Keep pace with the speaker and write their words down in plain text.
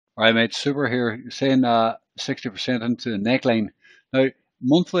All right, mate, super here. You're saying 60% into the neckline. Now,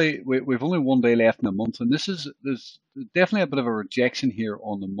 monthly, we've only one day left in the month, and there's definitely a bit of a rejection here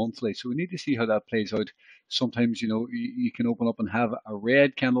on the monthly. So we need to see how that plays out. Sometimes, you can open up and have a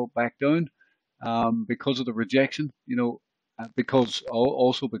red candle back down because of the rejection, because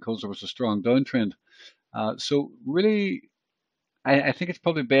also because there was a strong downtrend. So really, I think it's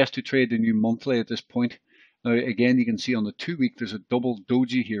probably best to trade the new monthly at this point. Now, again, you can see on the 2 week, there's a double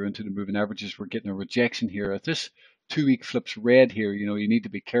doji here into the moving averages. We're getting a rejection here. If this 2 week flips red here, you need to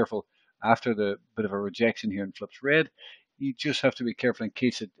be careful after the bit of a rejection here and flips red. You just have to be careful in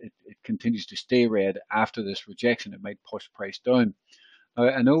case it continues to stay red after this rejection. It might push price down.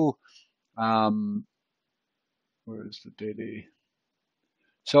 I know, um, where is the daily?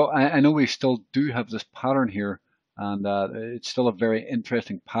 So I know we still do have this pattern here, and it's still a very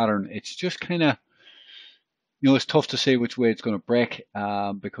interesting pattern. It's just kind of, it's tough to say which way it's going to break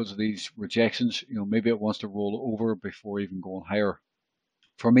because of these rejections. Maybe it wants to roll over before even going higher.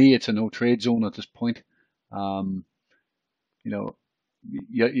 For me, it's a no trade zone at this point. Um, you know,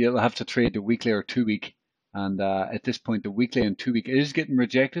 you'll have to trade the weekly or 2 week, and at this point, the weekly and 2 week is getting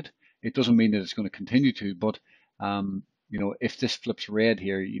rejected. It doesn't mean that it's going to continue to, but if this flips red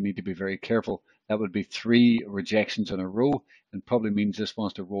here, you need to be very careful. That would be 3 rejections in a row, and probably means this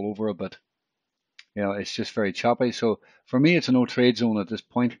wants to roll over a bit. It's just very choppy. So for me, it's a no trade zone at this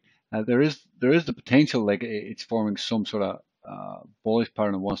point. There is the potential, like it's forming some sort of bullish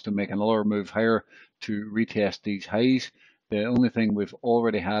pattern and wants to make another move higher to retest these highs. The only thing, we've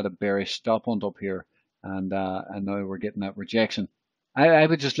already had a bearish stop on up here, and now we're getting that rejection. I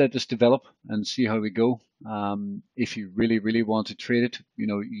would just let this develop and see how we go. If you really, really want to trade it,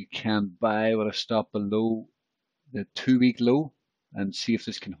 you can buy with a stop below the 2 week low and see if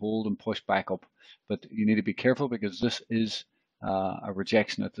this can hold and push back up. But you need to be careful because this is a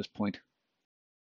rejection at this point.